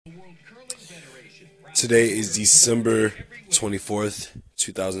Today is December 24th,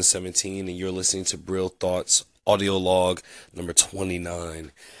 2017, and you're listening to Brill Thoughts audio log number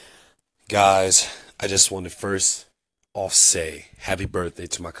 29. Guys, I just want to first off say happy birthday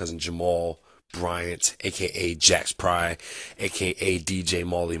to my cousin Jamal Bryant, aka Jax Pry, aka DJ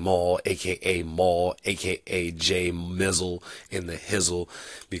Molly Mall, aka Mall, aka J Mizzle in the Hizzle,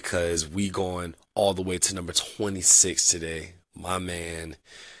 because we going all the way to number 26 today. My man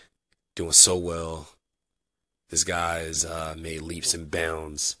doing so well. This guy has made leaps and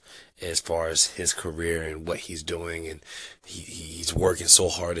bounds as far as his career and what he's doing, and he's working so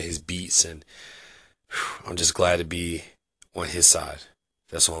hard at his beats, and I'm just glad to be on his side.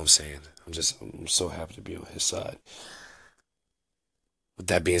 That's all I'm saying. I'm so happy to be on his side. With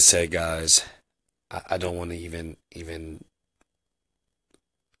that being said, guys, I don't want to even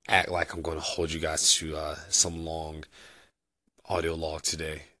act like I'm going to hold you guys to some long audio log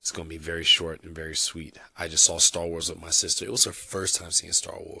today. It's going to be very short and very sweet. I just saw Star Wars with my sister. It was her first time seeing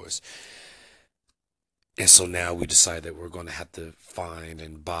Star Wars. And so now we decided that we're going to have to find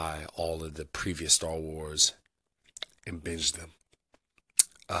and buy all of the previous Star Wars and binge them.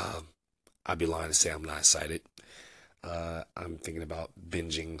 I'd be lying to say I'm not excited. I'm thinking about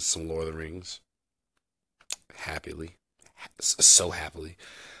binging some Lord of the Rings happily, so happily.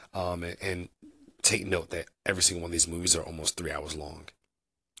 And take note that every single one of these movies are almost 3 hours long.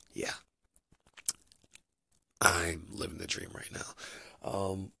 Yeah, I'm living the dream right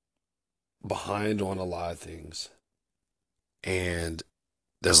now. Behind on a lot of things, and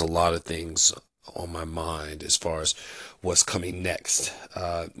there's a lot of things on my mind as far as what's coming next.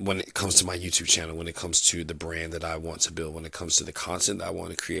 When it comes to my YouTube channel, when it comes to the brand that I want to build, when it comes to the content that I want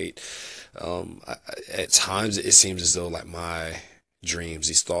to create, at times it seems as though like my dreams,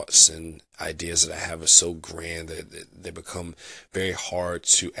 these thoughts and ideas that I have are so grand that they become very hard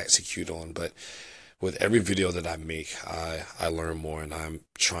to execute on. But with every video that I make, I learn more and I'm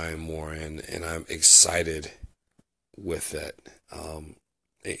trying more and I'm excited with that.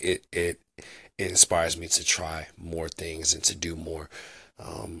 It inspires me to try more things and to do more.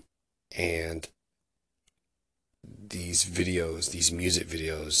 And these videos, these music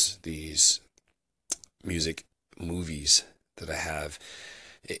videos, these music movies that I have,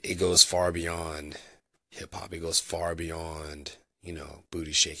 it goes far beyond hip hop. It goes far beyond,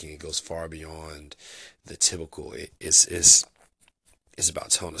 booty shaking. It goes far beyond the typical. It's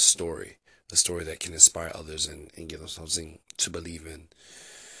about telling a story that can inspire others and give them something to believe in.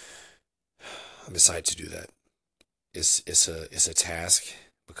 I'm excited to do that. It's a task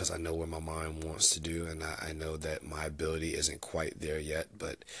because I know what my mind wants to do, and I know that my ability isn't quite there yet.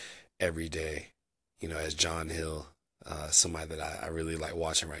 But every day, as John Hill, somebody that I really like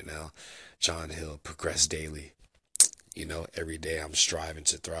watching right now, John Hill, progress daily. Every day I'm striving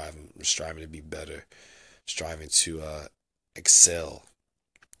to thrive. I'm striving to be better, striving to excel,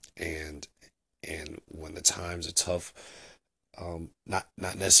 and when the times are tough, not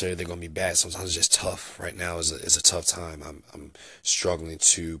necessarily they're gonna be bad. Sometimes it's just tough. Right now is a tough time. I'm struggling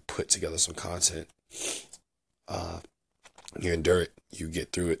to put together some content. Uh, you endure it, you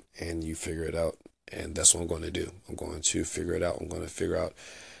get through it, and you figure it out. And that's what I'm going to do. I'm going to figure it out. I'm going to figure out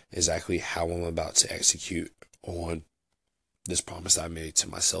exactly how I'm about to execute on this promise I made to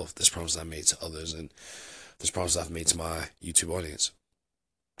myself, this promise I made to others, and this promise I've made to my YouTube audience.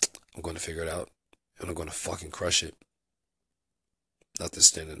 I'm going to figure it out, and I'm going to fucking crush it. Nothing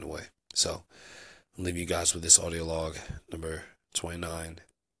standing in the way. So, I'll leave you guys with this audio log number 29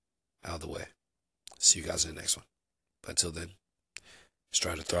 out of the way. See you guys in the next one. But until then,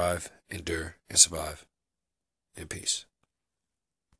 strive to thrive, endure, and survive. In peace.